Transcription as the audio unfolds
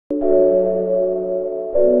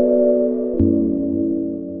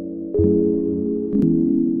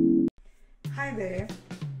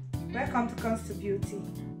Welcome to Comes to Beauty.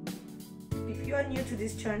 If you are new to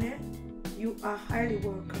this channel, you are highly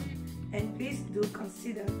welcome, and please do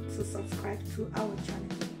consider to subscribe to our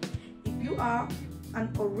channel. If you are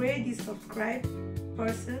an already subscribed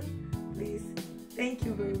person, please, thank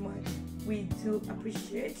you very much. We do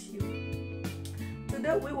appreciate you.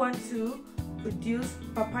 Today we want to produce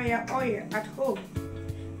papaya oil at home,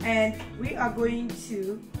 and we are going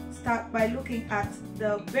to start by looking at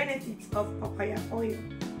the benefits of papaya oil.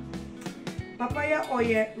 Papaya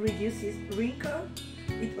oil reduces wrinkles.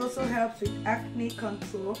 It also helps with acne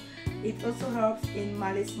control. It also helps in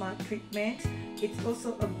melasma treatment. It's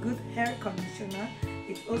also a good hair conditioner.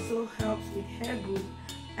 It also helps with hair growth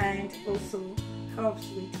and also helps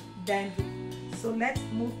with dandruff. So let's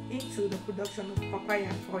move into the production of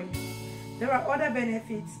papaya oil. There are other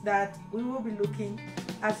benefits that we will be looking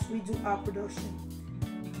as we do our production.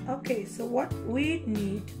 Okay, so what we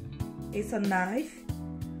need is a knife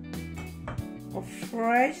of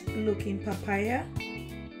fresh looking papaya,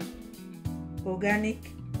 organic.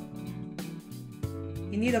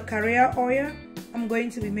 You need a carrier oil. I'm going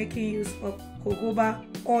to be making use of jojoba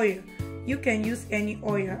oil. You can use any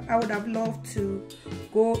oil. I would have loved to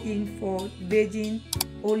go in for virgin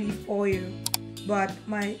olive oil, but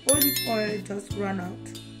my olive oil just ran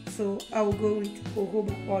out, so I will go with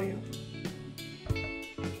jojoba oil.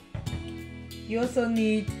 You also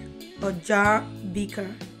need a jar beaker.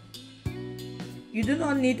 You do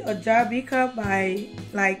not need a jar beaker by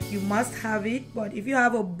like you must have it, but if you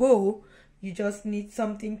have a bowl, you just need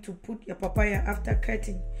something to put your papaya after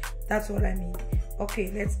cutting. That's what I mean.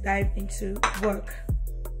 Okay, let's dive into work.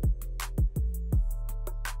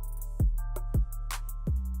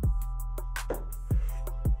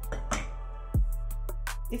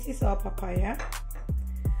 This is our papaya.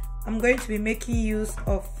 I'm going to be making use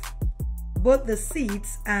of both the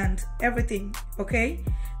seeds and everything, okay?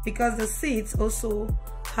 Because the seeds also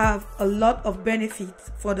have a lot of benefits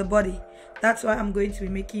for the body. That's why I'm going to be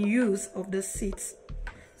making use of the seeds.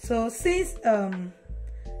 So since I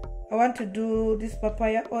want to do this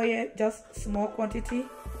papaya oil just small quantity,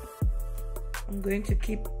 I'm going to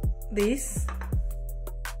keep this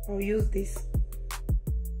or use this.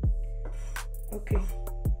 Okay,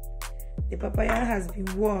 the papaya has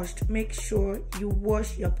been washed. Make sure you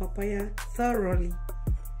wash your papaya thoroughly.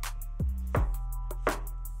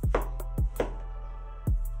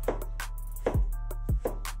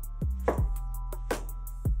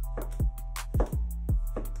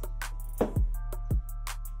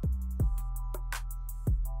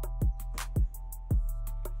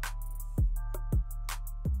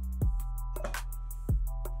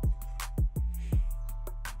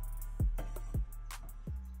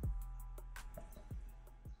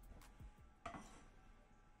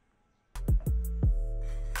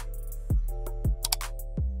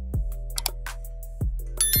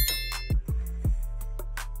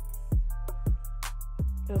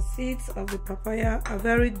 The seeds of the papaya are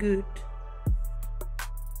very good.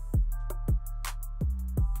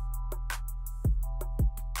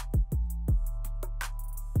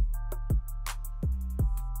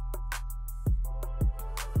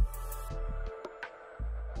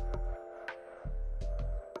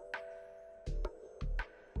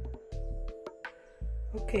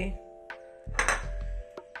 Okay,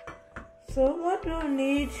 so what we'll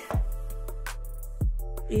need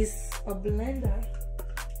is a blender.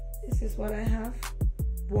 This is what I have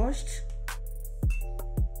washed.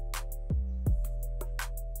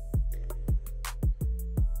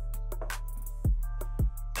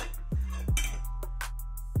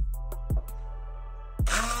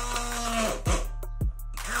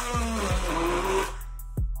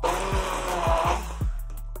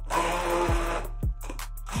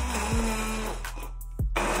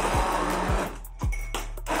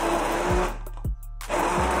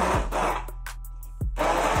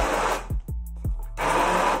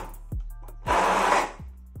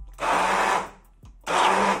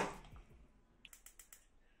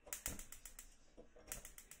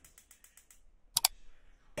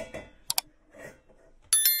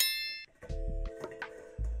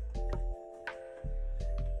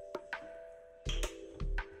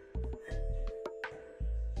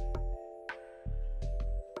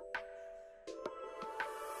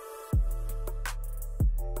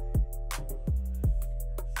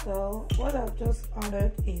 So what I've just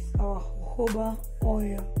added is our jojoba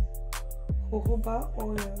oil. Jojoba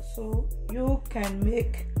oil. So you can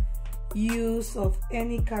make use of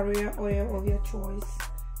any carrier oil of your choice.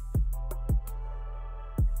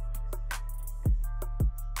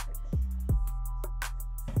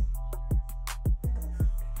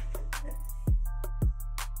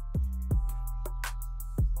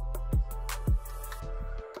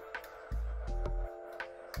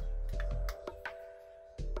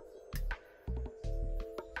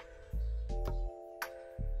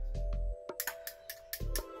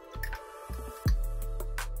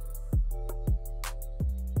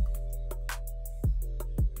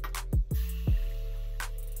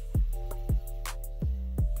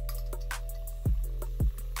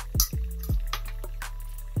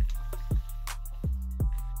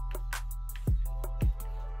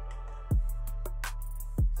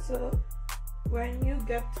 So when you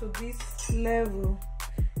get to this level,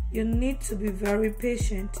 you need to be very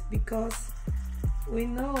patient, because we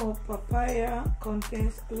know papaya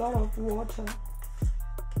contains a lot of water.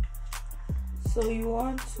 So you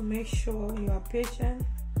want to make sure you are patient.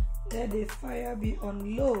 Let the fire be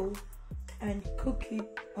on low and cook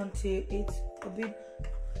it until it's a bit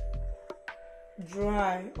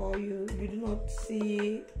dry, or you do not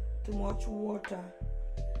see too much water.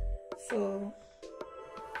 So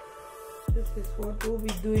this is what we'll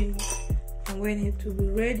be doing, and when it will be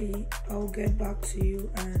ready, I'll get back to you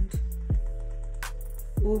and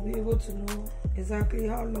we'll be able to know exactly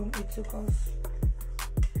how long it took us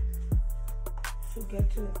to get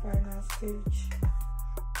to the final stage.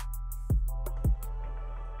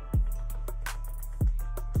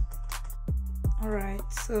 Alright,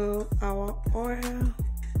 so our oil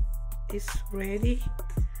is ready,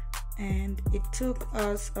 and it took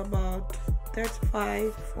us about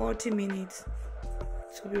 35-40 minutes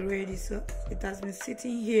to be ready. So it has been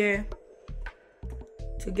sitting here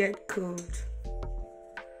to get cooled.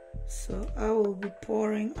 So I will be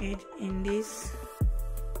pouring it in this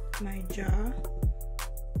my jar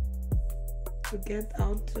to get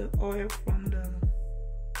out the oil from the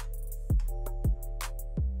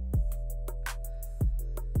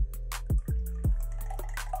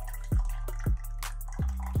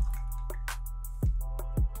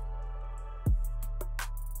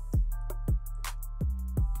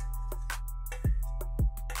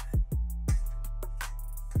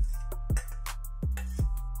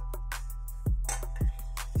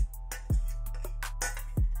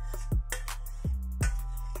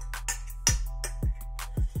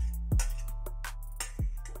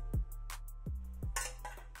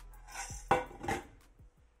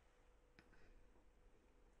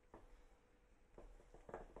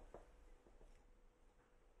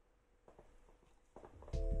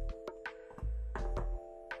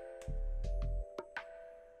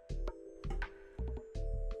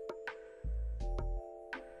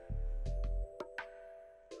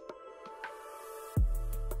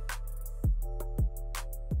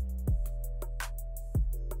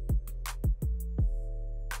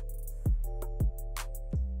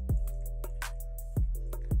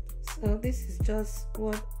So this is just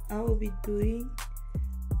what I will be doing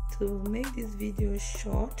to make this video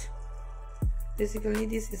short. Basically,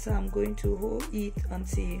 this is how I'm going to hold it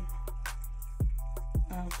until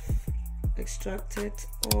I've extracted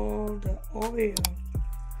all the oil.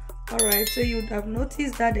 Alright, so you'd have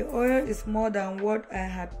noticed that the oil is more than what I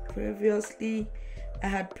had previously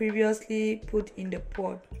put in the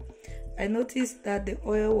pot. I noticed that the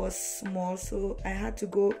oil was small, so I had to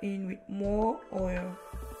go in with more oil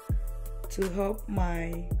to help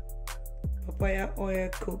my papaya oil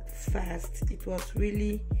cook fast. It was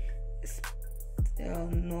really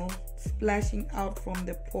splashing out from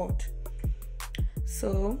the pot.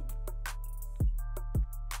 So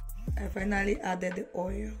I finally added the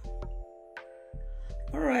oil.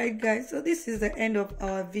 Alright guys, so this is the end of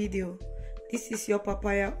our video. This is your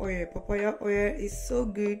papaya oil. Papaya oil is so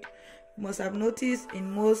good. You must have noticed in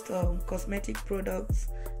most cosmetic products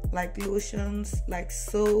like lotions, like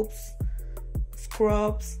soaps,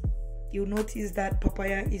 scrubs, you notice that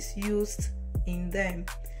papaya is used in them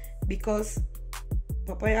because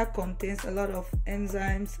papaya contains a lot of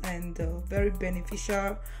enzymes and very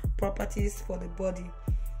beneficial properties for the body.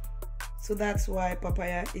 So that's why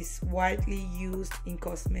papaya is widely used in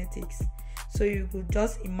cosmetics. So you could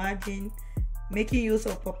just imagine making use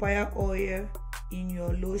of papaya oil in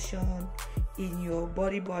your lotion, in your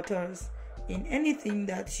body butters, in anything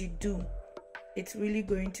that you do. It's really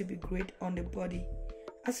going to be great on the body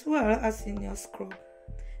as well as in your scrub.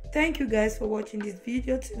 Thank you guys for watching this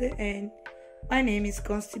video to the end. My name is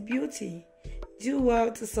Consti Beauty. Do well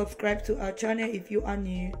to subscribe to our channel if you are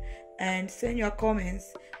new, and send your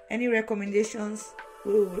comments. Any recommendations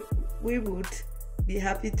we would be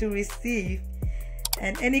happy to receive,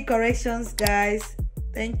 and any corrections guys,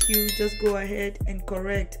 thank you. Just go ahead and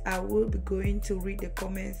correct. I will be going to read the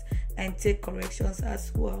comments and take corrections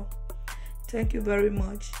as well. Thank you very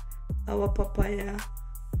much. Our papaya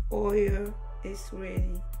oil is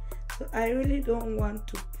ready. So I really don't want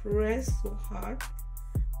to press so hard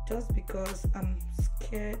just because I'm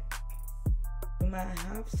scared we might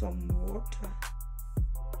have some water,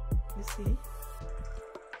 you see.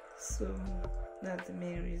 So that's the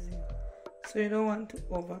main reason. So you don't want to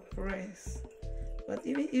over press, but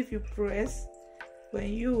even if you press,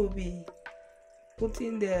 when you will be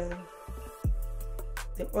putting the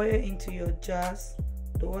oil into your jars,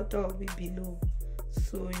 the water will be below.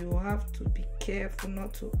 So you have to be careful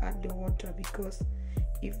not to add the water, because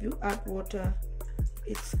if you add water,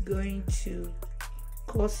 it's going to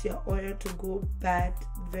cause your oil to go bad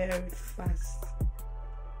very fast.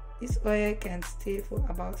 This oil can stay for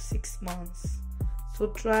about 6 months, so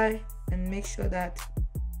try and make sure that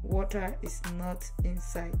water is not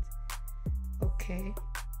inside. Okay,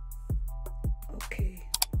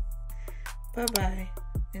 bye bye,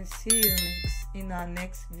 and see you in our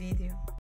next video.